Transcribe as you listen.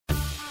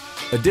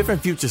A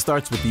different future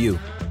starts with you.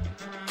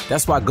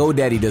 That's why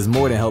GoDaddy does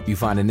more than help you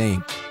find a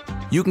name.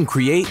 You can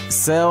create,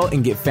 sell,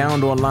 and get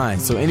found online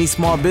so any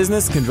small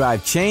business can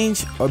drive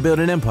change or build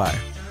an empire.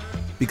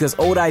 Because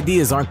old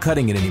ideas aren't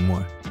cutting it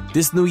anymore.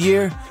 This new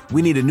year,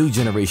 we need a new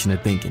generation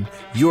of thinking,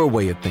 your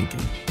way of thinking.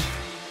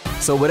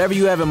 So whatever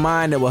you have in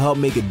mind that will help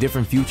make a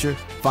different future,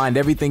 find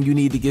everything you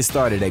need to get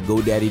started at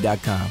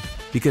GoDaddy.com.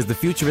 Because the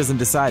future isn't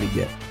decided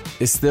yet.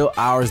 It's still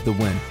ours to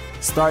win.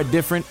 Start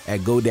different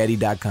at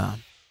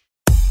GoDaddy.com.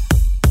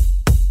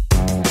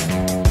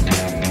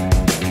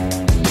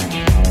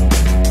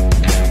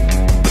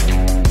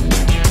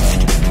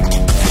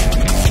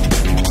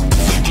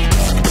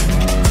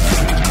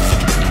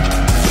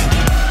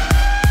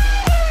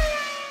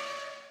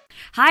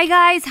 Hi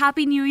guys,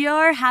 Happy New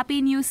Year,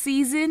 Happy New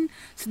Season.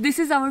 So this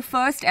is our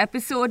first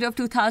episode of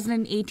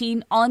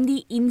 2018 on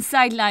the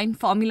Inside Line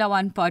Formula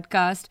One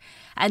podcast.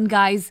 And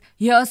guys,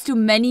 here's to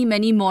many,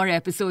 many more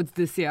episodes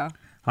this year.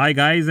 Hi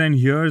guys, and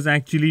here's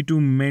actually to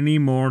many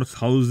more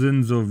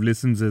thousands of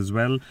listens as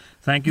well.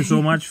 Thank you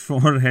so much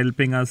for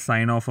helping us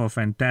sign off a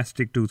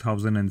fantastic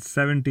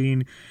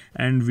 2017,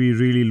 and we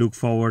really look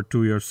forward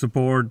to your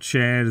support,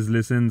 shares,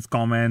 listens,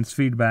 comments,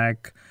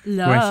 feedback,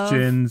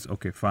 questions.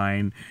 Okay,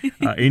 fine.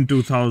 In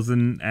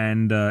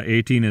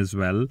 2018 as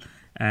well.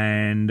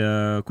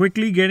 And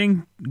quickly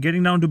getting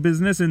down to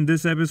business, in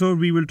this episode,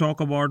 we will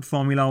talk about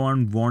Formula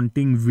One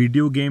wanting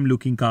video game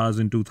looking cars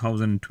in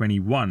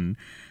 2021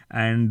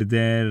 and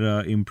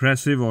their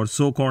impressive or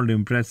so-called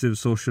impressive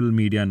social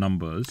media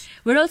numbers.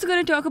 We're also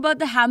going to talk about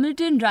the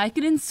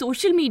Hamilton-Raikkonen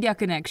social media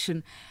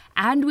connection.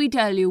 And we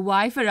tell you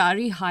why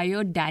Ferrari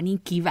hired Danny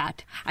Kivat.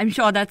 I'm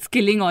sure that's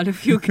killing all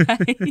of you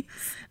guys.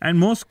 And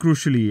most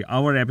crucially,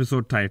 our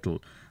episode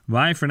title,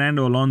 why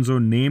Fernando Alonso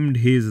named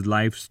his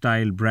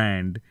lifestyle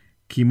brand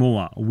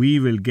Kimoa. We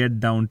will get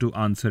down to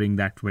answering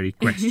that very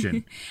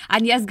question.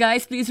 And yes,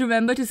 guys, please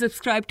remember to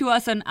subscribe to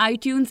us on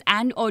iTunes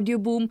and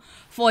Audioboom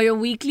for your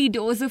weekly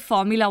dose of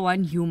Formula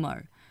One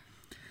humor.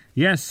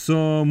 Yes,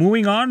 so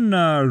moving on,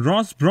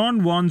 Ross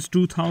Brawn wants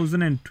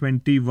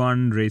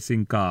 2021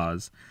 racing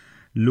cars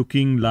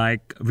looking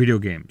like video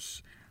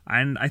games.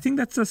 And I think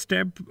that's a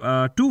step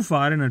too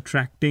far in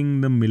attracting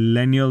the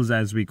millennials,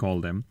 as we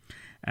call them.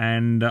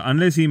 And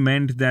unless he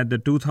meant that the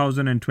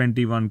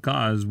 2021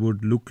 cars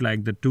would look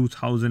like the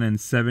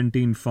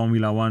 2017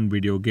 Formula One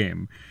video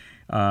game,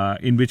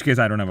 in which case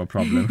I don't have a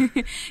problem.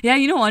 Yeah,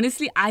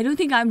 honestly, I don't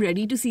think I'm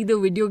ready to see the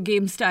video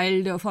game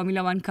styled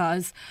Formula One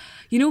cars,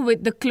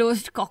 with the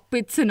closed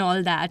cockpits and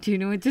all that.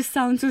 It just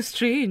sounds so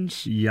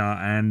strange. Yeah,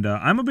 and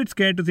I'm a bit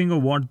scared to think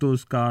of what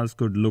those cars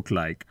could look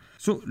like.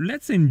 So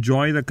let's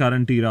enjoy the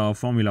current era of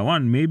Formula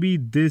One. Maybe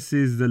this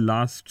is the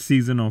last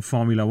season of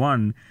Formula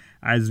One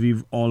as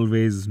we've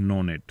always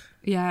known it.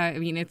 Yeah, I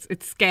mean, it's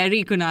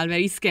scary, Kunal,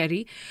 very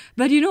scary.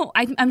 But,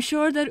 I'm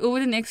sure that over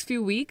the next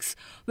few weeks,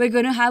 we're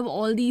going to have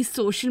all these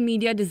social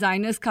media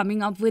designers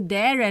coming up with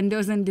their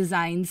renders and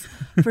designs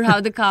for how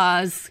the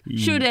cars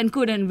should and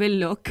could and will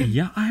look.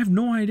 Yeah, I have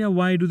no idea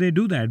why do they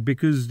do that,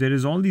 because there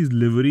is all these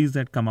liveries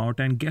that come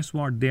out and guess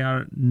what? They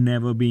are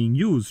never being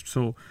used.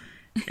 So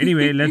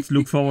anyway, let's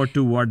look forward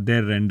to what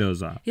their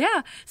renders are.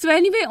 Yeah. So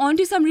anyway, on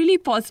to some really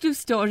positive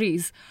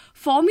stories.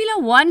 Formula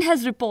One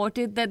has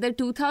reported that the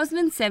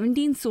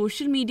 2017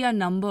 social media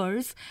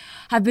numbers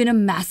have been a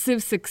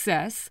massive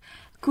success.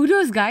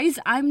 Kudos, guys.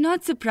 I'm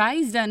not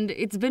surprised, and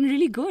it's been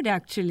really good,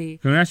 actually.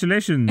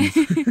 Congratulations.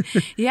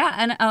 Yeah,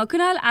 and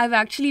Kunal, I've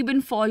actually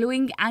been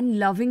following and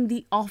loving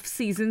the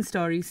off-season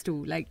stories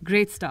too. Like,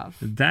 great stuff.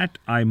 That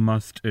I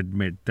must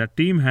admit. That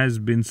team has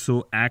been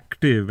so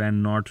active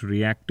and not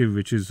reactive,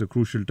 which is a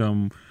crucial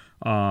term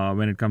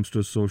when it comes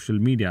to social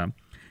media.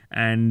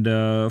 And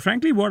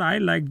frankly, what I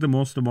liked the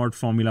most about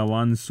Formula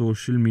One's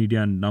social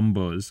media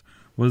numbers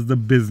was the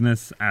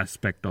business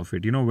aspect of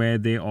it, where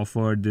they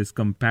offered this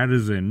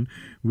comparison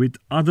with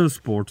other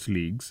sports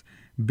leagues,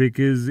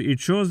 because it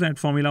shows that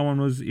Formula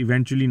One was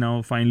eventually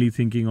now finally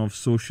thinking of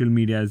social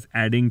media as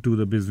adding to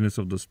the business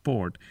of the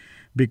sport.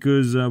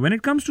 Because when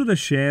it comes to the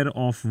share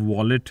of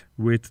wallet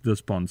with the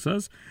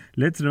sponsors,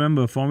 let's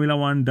remember Formula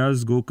One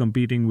does go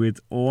competing with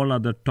all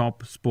other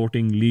top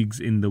sporting leagues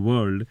in the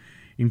world,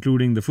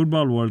 including the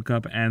Football World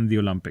Cup and the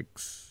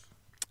Olympics.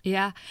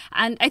 Yeah,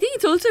 and I think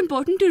it's also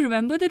important to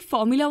remember that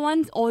Formula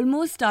One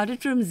almost started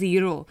from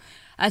zero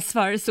as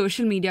far as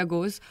social media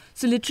goes.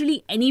 So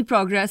literally any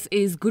progress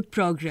is good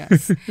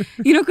progress.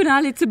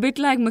 Kunal, it's a bit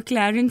like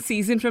McLaren's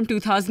season from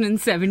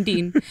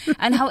 2017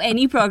 and how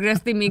any progress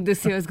they make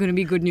this year is going to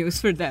be good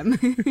news for them.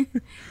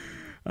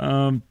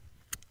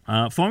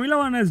 Formula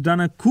One has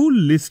done a cool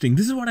listing.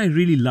 This is what I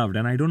really loved,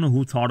 and I don't know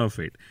who thought of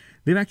it.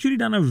 They've actually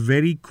done a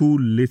very cool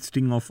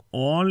listing of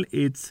all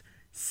its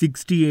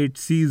 68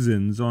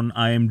 seasons on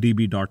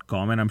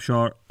imdb.com, and I'm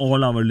sure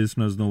all our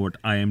listeners know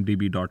what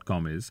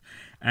imdb.com is.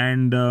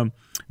 And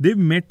they've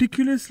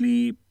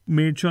meticulously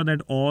made sure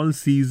that all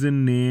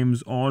season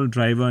names, all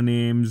driver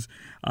names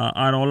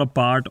are all a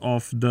part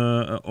of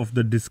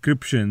the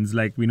descriptions,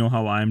 like we know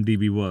how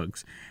IMDb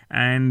works.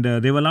 And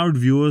they've allowed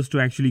viewers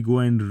to actually go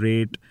and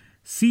rate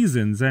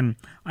seasons. And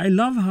I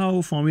love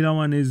how Formula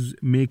One is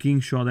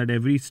making sure that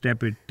every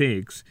step it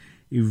takes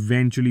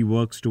eventually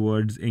works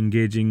towards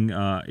engaging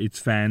its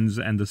fans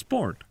and the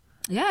sport.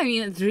 Yeah, I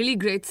mean, it's really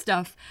great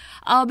stuff.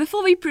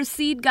 Before we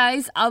proceed,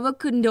 guys, our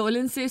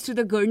condolences to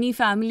the Gurney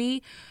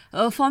family.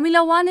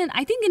 Formula One, and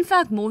I think, in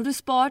fact,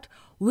 motorsport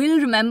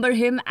will remember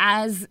him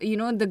as,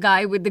 the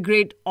guy with the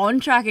great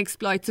on-track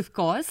exploits, of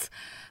course.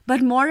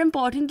 But more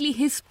importantly,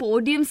 his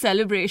podium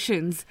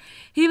celebrations.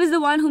 He was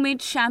the one who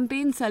made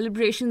champagne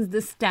celebrations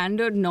the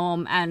standard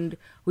norm, and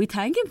we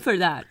thank him for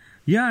that.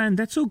 Yeah, and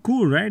that's so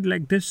cool, right?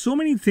 Like, there's so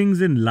many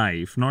things in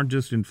life, not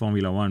just in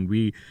Formula One.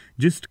 We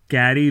just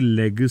carry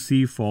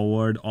legacy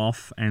forward,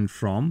 off and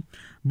from,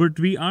 but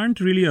we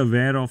aren't really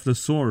aware of the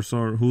source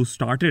or who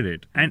started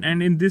it.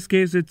 And in this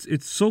case,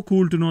 it's so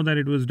cool to know that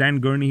it was Dan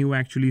Gurney who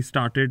actually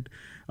started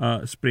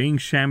spraying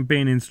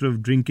champagne instead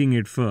of drinking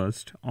it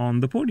first on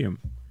the podium.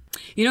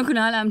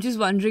 Kunal, I'm just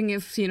wondering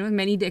if,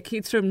 many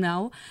decades from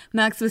now,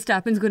 Max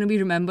Verstappen's going to be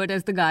remembered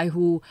as the guy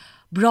who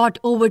brought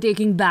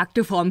overtaking back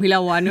to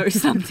Formula One or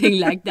something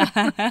like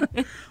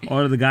that.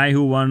 Or the guy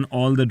who won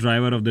all the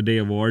Driver of the Day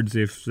awards,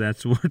 if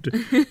that's what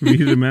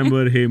we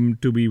remember him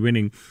to be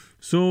winning.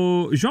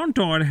 So Jean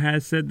Todt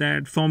has said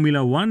that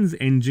Formula One's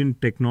engine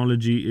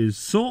technology is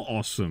so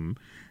awesome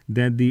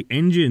that the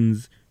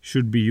engines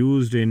should be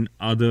used in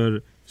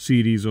other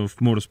series of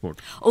motorsport.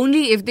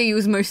 Only if they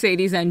use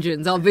Mercedes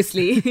engines,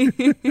 obviously.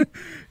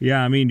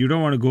 Yeah, I mean, you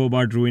don't want to go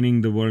about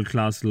ruining the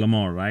world-class Le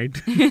Mans, right?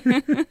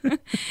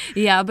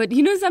 Yeah, but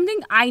something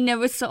I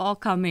never saw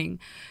coming.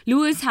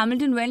 Lewis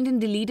Hamilton went and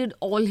deleted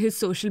all his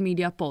social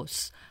media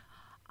posts.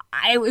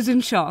 I was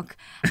in shock.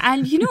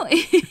 And,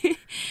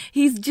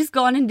 he's just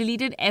gone and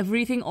deleted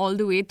everything all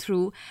the way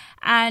through.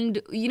 And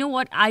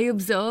what I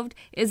observed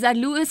is that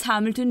Lewis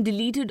Hamilton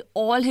deleted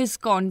all his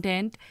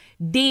content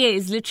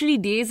literally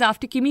days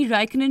after Kimi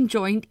Raikkonen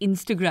joined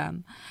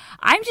Instagram.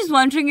 I'm just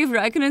wondering if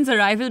Raikkonen's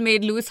arrival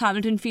made Lewis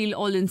Hamilton feel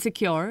all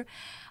insecure.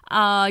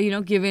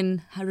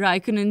 Given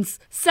Raikkonen's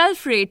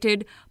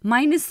self-rated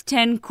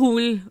 -10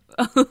 cool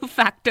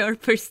factor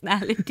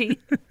personality.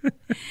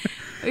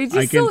 It's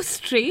just so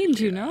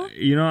strange,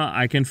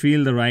 I can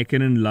feel the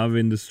Raikkonen love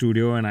in the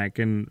studio, and I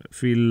can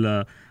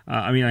feel,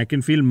 I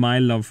can feel my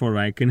love for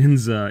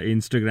Raikkonen's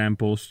Instagram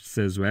posts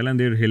as well, and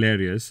they're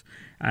hilarious.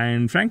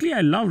 And frankly,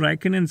 I love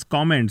Raikkonen's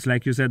comments,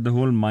 like you said, the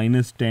whole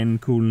 -10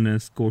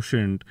 coolness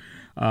quotient.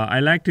 I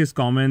liked his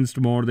comments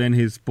more than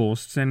his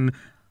posts, and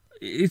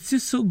it's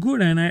just so good,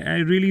 and I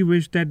really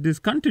wish that this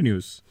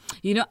continues.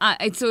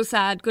 It's so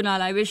sad, Kunal.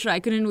 I wish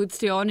Raikkonen would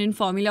stay on in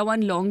Formula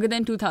One longer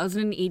than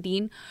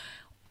 2018,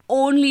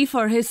 only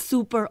for his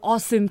super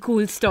awesome,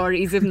 cool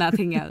stories, if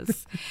nothing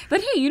else.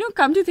 But hey,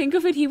 come to think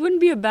of it, he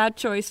wouldn't be a bad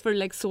choice for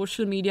like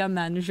social media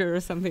manager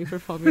or something for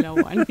Formula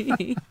One.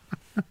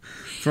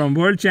 From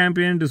world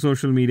champion to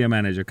social media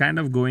manager, kind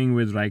of going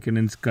with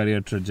Raikkonen's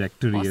career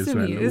trajectory awesome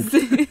as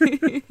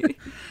well.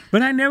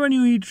 But I never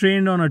knew he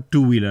trained on a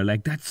two-wheeler.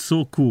 Like, that's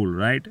so cool,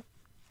 right?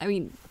 I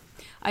mean,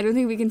 I don't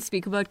think we can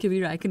speak about Kimi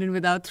Raikkonen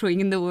without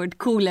throwing in the word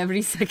cool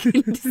every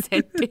second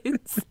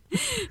sentence.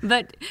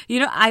 But,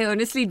 I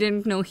honestly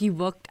didn't know he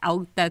worked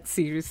out that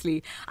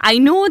seriously. I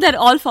know that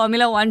all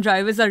Formula One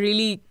drivers are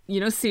really,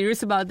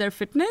 serious about their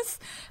fitness.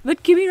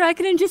 But Kimi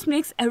Raikkonen just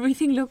makes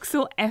everything look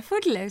so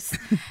effortless.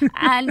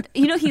 And,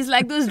 he's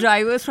like those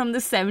drivers from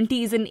the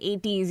 70s and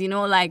 80s,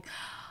 like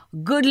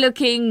good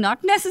looking,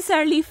 not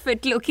necessarily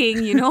fit looking,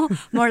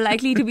 more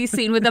likely to be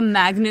seen with a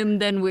Magnum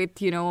than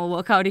with,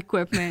 workout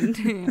equipment.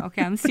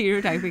 Okay, I'm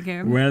stereotyping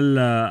him. Well,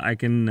 I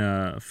can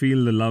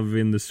feel the love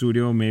in the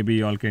studio. Maybe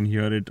y'all can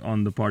hear it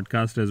on the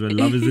podcast as well.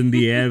 Love is in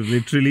the air,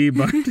 literally,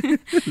 but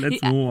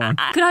let's move on.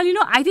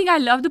 Kunal, I think I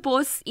love the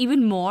posts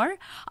even more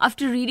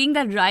after reading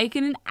that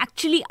Raikkonen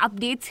actually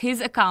updates his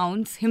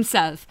accounts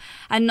himself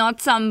and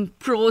not some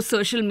pro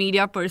social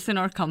media person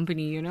or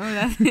company,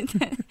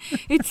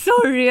 It's so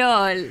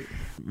real.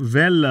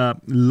 Well,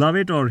 love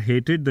it or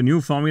hate it, the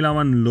new Formula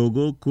One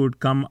logo could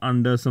come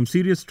under some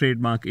serious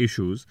trademark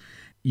issues.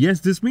 Yes,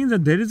 this means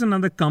that there is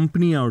another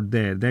company out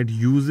there that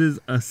uses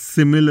a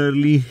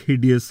similarly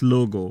hideous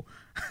logo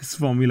as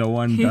Formula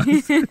One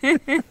does.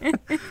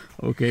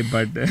 Okay,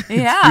 but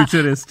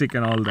futuristic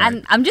and all that.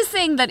 And I'm just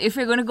saying that if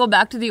we're going to go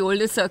back to the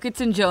older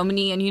circuits in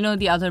Germany and,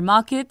 the other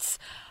markets,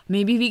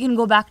 maybe we can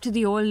go back to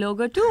the old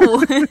logo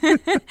too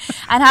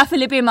and have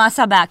Felipe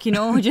Massa back,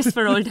 just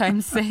for old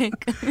time's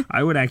sake.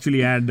 I would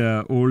actually add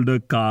older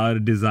car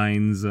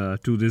designs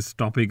to this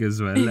topic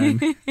as well.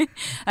 And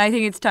I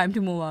think it's time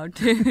to move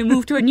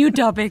to a new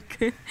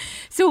topic.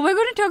 So we're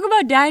going to talk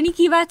about Danny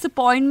Kvyat's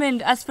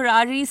appointment as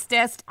Ferrari's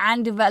test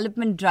and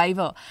development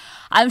driver.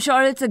 I'm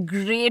sure it's a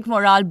great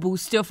morale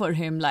booster for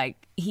him.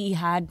 Like, he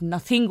had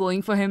nothing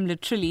going for him,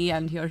 literally,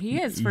 and here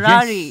he is,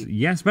 Ferrari.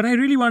 Yes, but I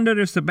really wonder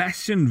if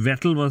Sebastian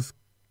Vettel was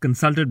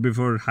consulted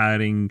before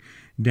hiring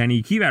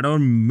Danny Kvyat, or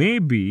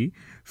maybe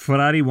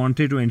Ferrari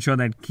wanted to ensure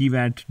that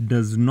Kvyat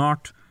does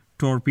not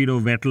torpedo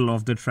Vettel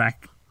off the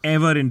track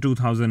ever in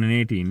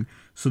 2018.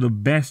 So the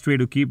best way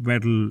to keep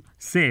Vettel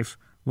safe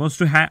was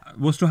to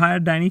hire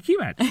Danny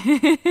Kivat.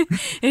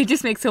 It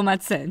just makes so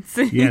much sense.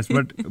 Yes,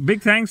 but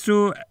big thanks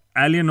to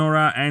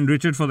Eleonora and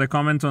Richard for their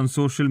comments on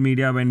social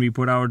media when we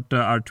put out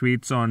our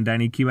tweets on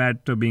Danny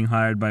Kivat being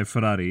hired by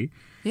Ferrari.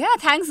 Yeah,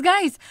 thanks,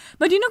 guys.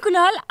 But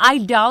Kunal, I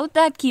doubt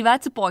that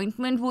Kivat's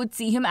appointment would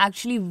see him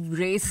actually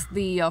race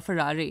the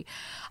Ferrari.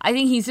 I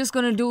think he's just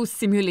going to do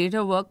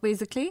simulator work,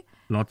 basically.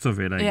 Lots of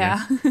it, I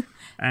guess.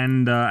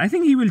 And I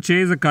think he will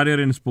chase a career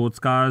in sports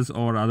cars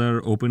or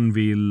other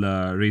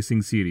open-wheel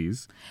racing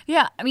series.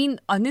 Yeah, I mean,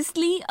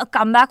 honestly, a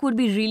comeback would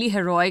be really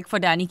heroic for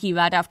Danny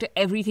Kivat after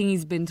everything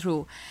he's been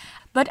through.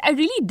 But I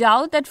really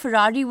doubt that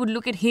Ferrari would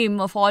look at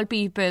him, of all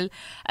people,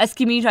 as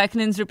Kimi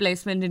Raikkonen's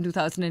replacement in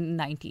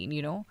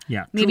 2019,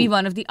 Yeah, maybe true.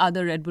 one of the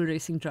other Red Bull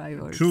Racing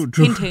drivers. True.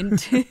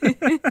 Hint,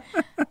 hint.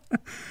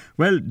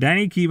 Well,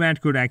 Danny Kivat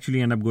could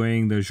actually end up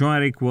going the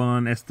Jean-Eric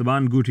Verne,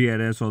 Esteban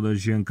Gutierrez or the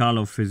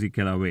Giancarlo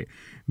Fisichella way.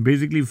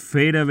 Basically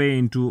fade away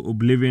into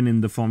oblivion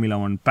in the Formula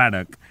One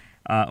paddock,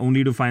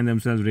 only to find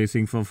themselves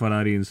racing for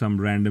Ferrari in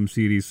some random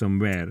series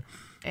somewhere.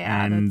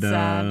 Yeah, and that's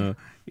sad.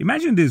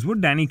 Imagine this,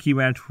 would Danny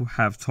Kivat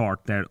have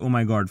thought that, oh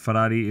my God,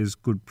 Ferrari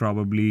could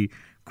probably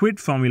quit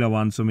Formula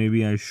One, so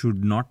maybe I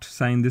should not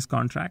sign this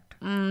contract?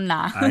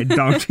 Nah. I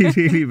doubt he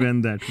really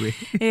went that way.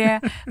 Yeah,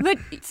 but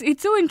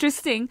it's so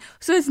interesting.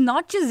 So it's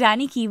not just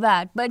Danny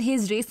Kivat, but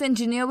his race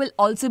engineer will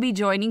also be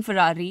joining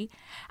Ferrari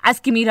as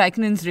Kimi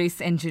Raikkonen's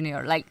race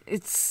engineer. Like,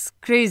 it's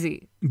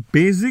crazy.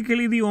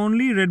 Basically, the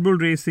only Red Bull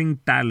Racing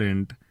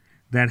talent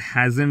that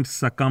hasn't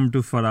succumbed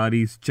to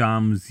Ferrari's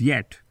charms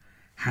yet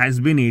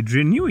has been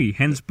Adrian Newey,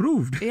 hence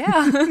proved.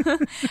 Yeah.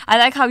 I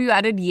like how you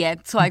added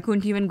yet, so I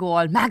couldn't even go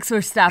all Max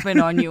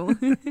Verstappen on you.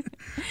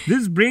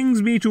 This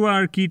brings me to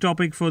our key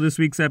topic for this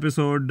week's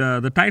episode.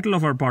 The title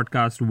of our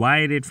podcast,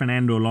 Why Did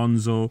Fernando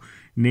Alonso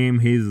Name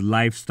His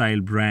Lifestyle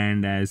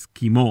Brand as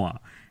Kimoa?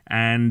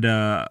 And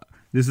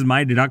this is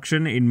my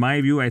deduction. In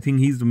my view, I think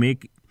he's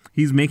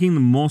making the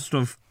most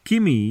of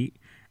Kimi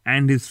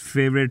and his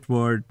favorite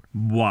word,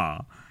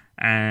 wa.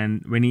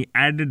 And when he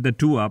added the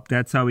two up,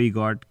 that's how he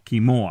got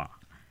Kimoa.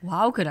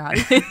 Wow, Kunal.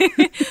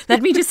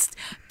 Let me just...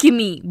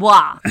 Kimi.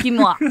 Wow.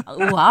 Kimoa.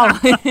 Wow.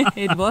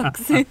 It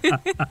works.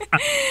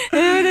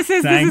 This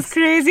is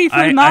crazy.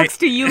 Full marks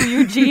to you,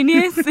 you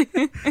genius.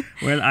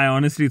 Well, I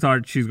honestly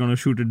thought she's going to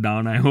shoot it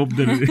down. I hope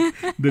the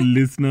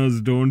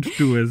listeners don't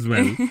too as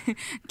well.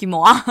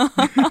 Kimoa.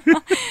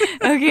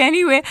 Okay,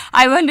 anyway,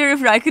 I wonder if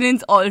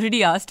Raikkonen's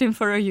already asked him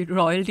for a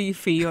royalty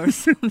fee or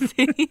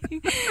something.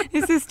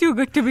 This is too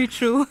good to be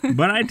true.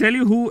 But I tell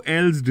you who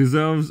else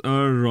deserves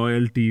a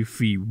royalty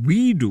fee.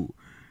 We do.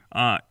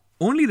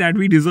 Only that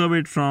we deserve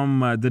it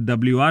from the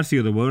WRC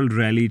or the World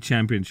Rally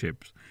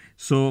Championships.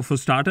 So for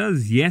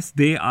starters, yes,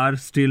 they are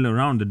still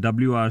around. The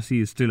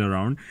WRC is still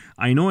around.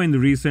 I know in the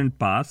recent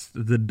past,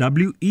 the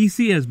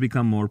WEC has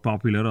become more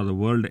popular, or the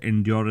World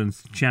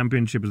Endurance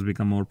Championship has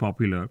become more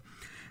popular.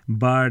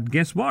 But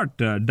guess what?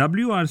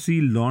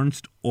 WRC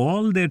launched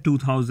all their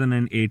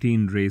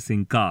 2018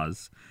 racing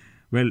cars.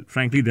 Well,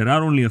 frankly, there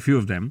are only a few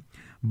of them,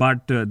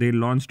 but they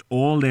launched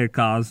all their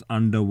cars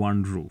under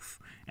one roof.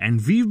 And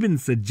we've been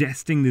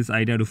suggesting this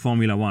idea to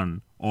Formula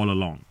One all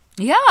along.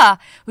 Yeah,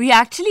 we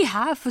actually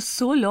have for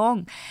so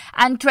long.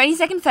 And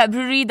 22nd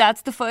February,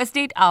 that's the first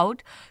date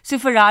out. So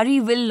Ferrari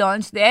will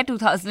launch their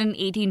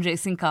 2018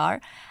 racing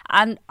car.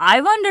 And I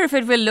wonder if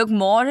it will look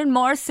more and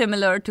more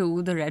similar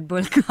to the Red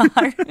Bull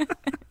car.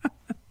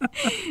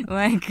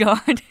 My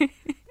God.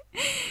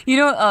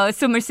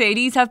 So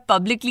Mercedes have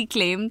publicly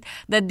claimed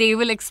that they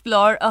will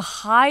explore a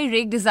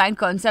high-rig design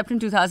concept in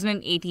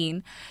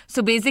 2018.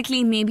 So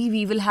basically, maybe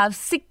we will have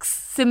 6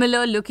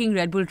 similar-looking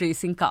Red Bull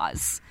racing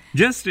cars.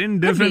 Just in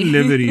different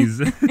liveries.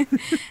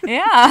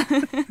 Yeah.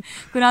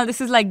 Kunal, this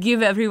is like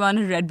give everyone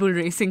a Red Bull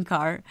racing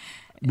car.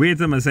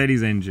 With a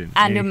Mercedes engine.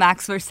 And a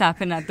Max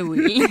Verstappen at the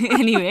wheel.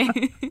 Anyway.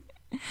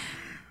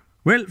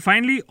 Well,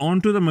 finally,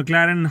 on to the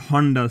McLaren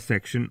Honda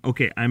section.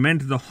 Okay, I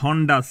meant the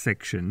Honda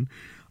section.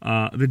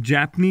 The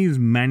Japanese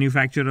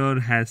manufacturer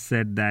has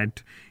said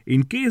that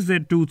in case their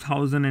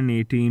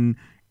 2018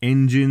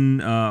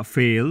 engine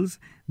fails,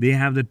 they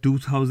have the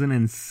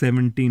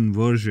 2017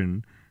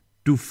 version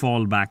to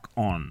fall back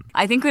on.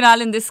 I think,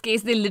 Kunal, in this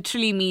case, they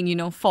literally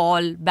mean,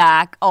 fall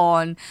back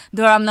on.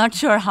 Though I'm not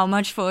sure how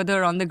much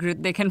further on the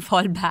grid they can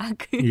fall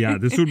back. Yeah,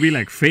 this would be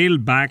like fail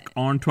back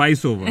on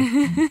twice over.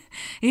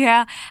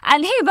 Yeah.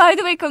 And hey, by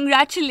the way,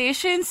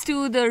 congratulations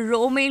to the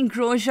Romain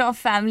Grosjean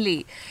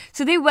family.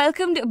 So they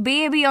welcomed a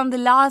baby on the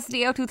last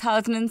day of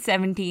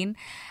 2017.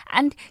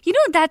 And,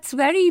 that's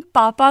very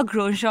Papa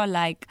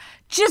Grosjean-like.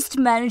 Just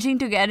managing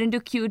to get into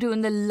Q2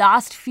 in the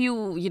last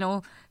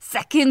few,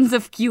 seconds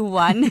of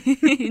Q1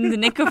 in the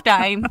nick of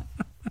time.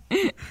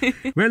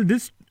 Well,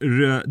 this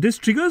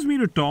triggers me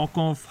to talk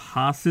of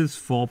Haas's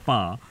faux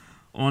pas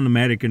on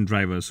American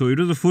drivers. So it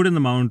was a foot in the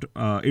mouth.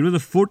 It was a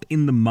foot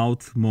in the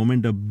mouth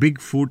moment, a big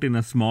foot in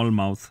a small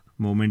mouth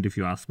moment, if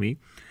you ask me.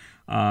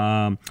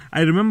 I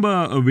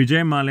remember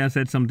Vijay Mallya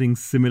said something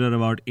similar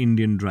about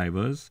Indian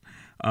drivers.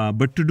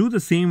 But to do the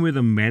same with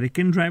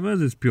American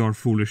drivers is pure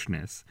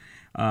foolishness.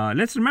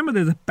 Let's remember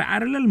there's a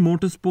parallel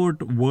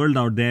motorsport world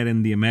out there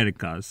in the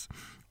Americas.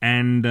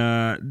 And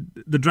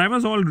the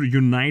drivers all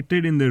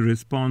united in their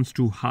response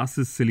to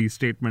Haas's silly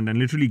statement and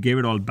literally gave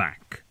it all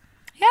back.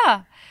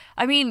 Yeah.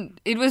 I mean,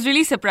 it was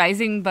really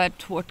surprising,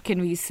 but what can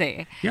we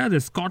say? Yeah,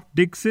 there's Scott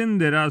Dixon.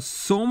 There are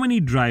so many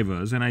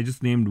drivers, and I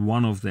just named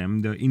one of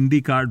them, the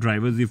IndyCar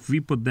drivers. If we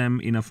put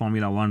them in a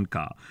Formula One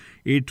car,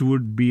 it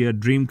would be a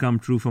dream come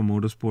true for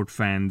motorsport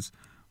fans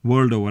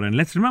world over. And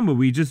let's remember,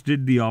 we just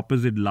did the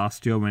opposite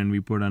last year when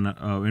we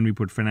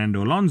put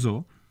Fernando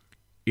Alonso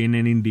in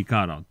an Indy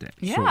car out there.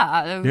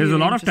 Yeah, so there's a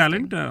lot of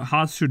talent.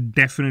 Haas should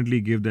definitely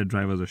give their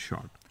drivers a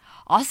shot.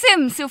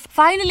 Awesome. So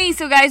finally,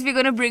 guys, we're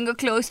going to bring a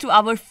close to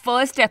our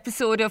first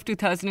episode of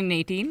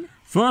 2018.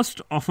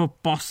 First of a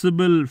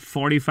possible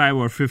 45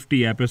 or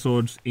 50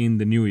 episodes in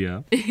the new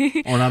year.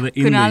 Or rather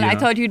in Kunal, the year. I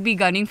thought you'd be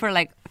gunning for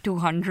like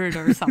 200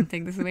 or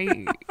something. This is a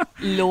very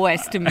low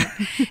estimate.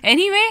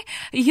 Anyway,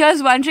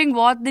 here's wondering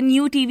what the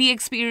new TV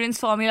experience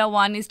Formula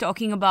One is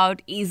talking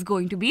about is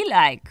going to be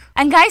like.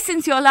 And guys,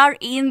 since y'all are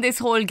in this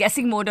whole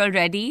guessing mode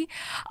already,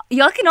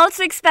 y'all can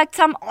also expect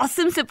some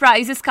awesome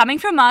surprises coming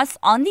from us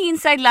on the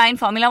Inside Line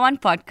Formula One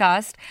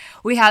podcast.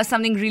 We have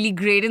something really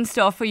great in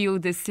store for you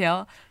this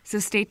year. So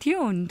stay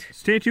tuned.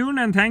 Stay tuned,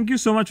 and thank you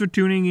so much for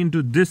tuning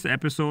into this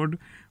episode.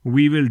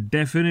 We will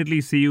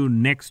definitely see you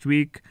next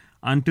week.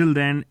 Until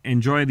then,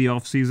 enjoy the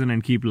off-season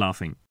and keep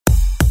laughing.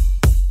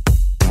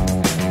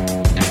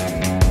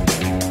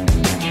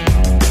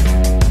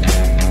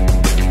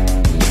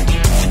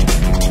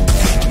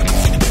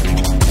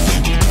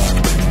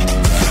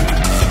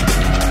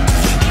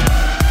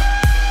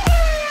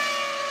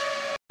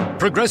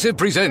 Progressive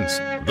presents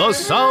The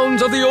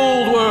Sounds of the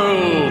Old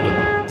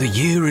World. The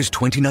year is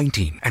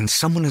 2019, and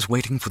someone is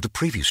waiting for the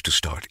previews to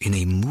start in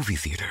a movie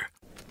theater.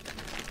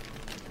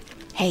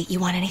 Hey, you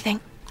want anything?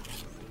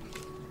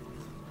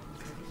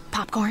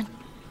 Popcorn?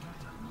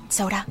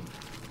 Soda?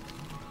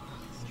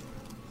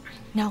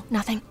 No,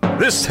 nothing?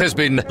 This has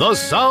been The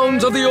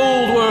Sounds of the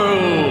Old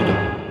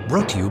World.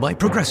 Brought to you by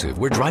Progressive,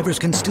 where drivers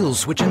can still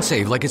switch and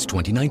save like it's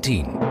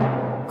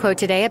 2019. Quote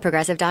today at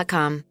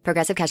Progressive.com.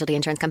 Progressive Casualty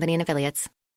Insurance Company and Affiliates.